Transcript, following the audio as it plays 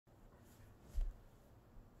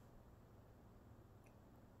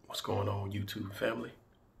What's going on, YouTube family?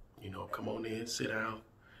 You know, come on in, sit down.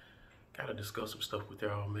 Gotta discuss some stuff with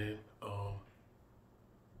y'all, man. I'm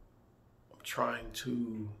trying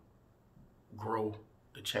to grow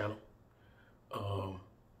the channel.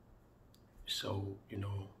 So, you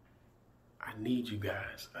know, I need you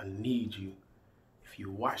guys. I need you. If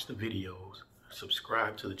you watch the videos,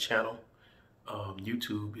 subscribe to the channel.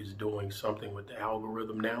 YouTube is doing something with the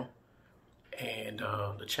algorithm now, and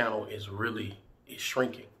the channel is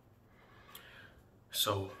shrinking.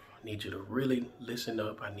 So I need you to really listen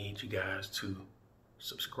up. I need you guys to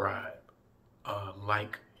subscribe,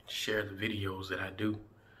 like, share the videos that I do.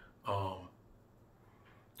 I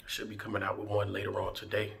should be coming out with one later on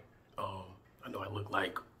today. I know I look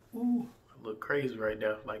like, I look crazy right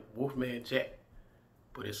now, like Wolfman Jack,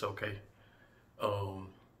 but it's okay.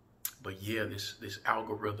 But yeah, this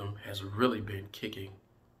algorithm has really been kicking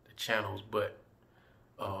the channels, but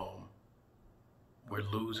we're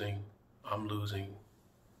losing. I'm losing.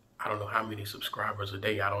 I don't know how many subscribers a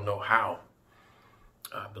day. I don't know how.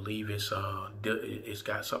 I believe it's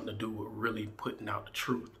got something to do with really putting out the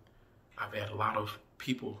truth. I've had a lot of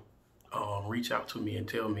people reach out to me and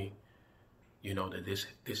tell me, you know, that this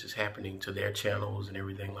is happening to their channels and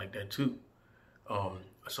everything like that too.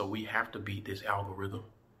 So we have to beat this algorithm,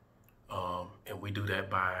 and we do that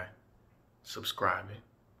by subscribing,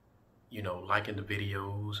 you know, liking the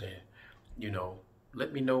videos, and, you know,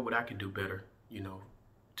 let me know what I can do better, you know,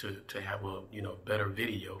 to have a, you know, better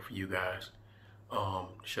video for you guys.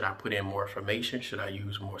 Should I put in more information? Should I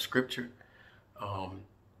use more scripture?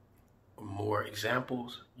 More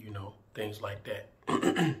examples, you know, things like that.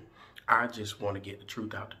 I just want to get the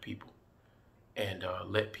truth out to people and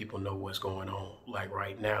let people know what's going on. Like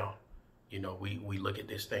right now, you know, we look at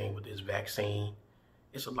this thing with this vaccine.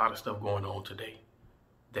 It's a lot of stuff going on today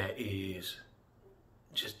that is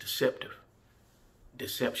just deception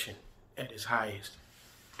at its highest.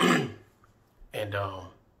 And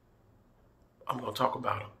I'm going to talk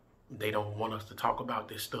about them. They don't want us to talk about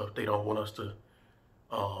this stuff. They don't want us to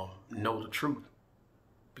know the truth,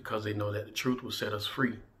 because they know that the truth will set us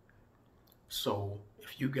free. So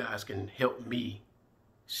if you guys can help me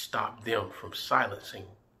stop them from silencing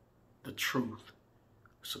the truth,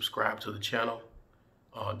 subscribe to the channel,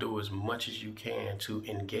 do as much as you can to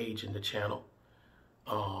engage in the channel,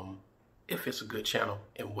 if it's a good channel.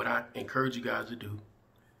 And what I encourage you guys to do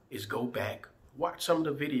is go back, watch some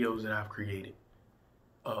of the videos that I've created.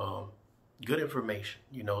 Good information,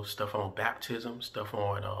 you know, stuff on baptism, stuff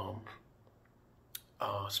on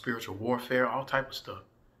spiritual warfare, all type of stuff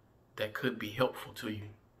that could be helpful to you.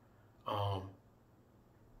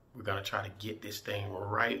 We're gonna try to get this thing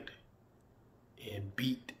right and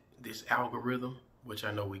beat this algorithm, which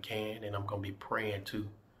I know we can, and I'm gonna be praying too,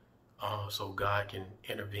 so God can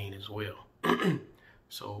intervene as well.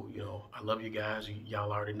 So, you know, I love you guys.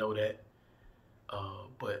 Y'all already know that.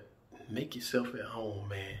 But make yourself at home,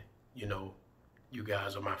 man. You know, you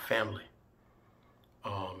guys are my family,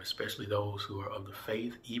 especially those who are of the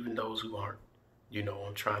faith, even those who aren't. You know,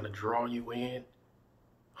 I'm trying to draw you in.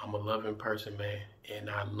 I'm a loving person, man, and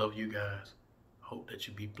I love you guys. Hope that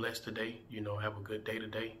you be blessed today. You know, have a good day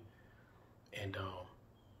today, and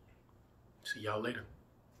see y'all later.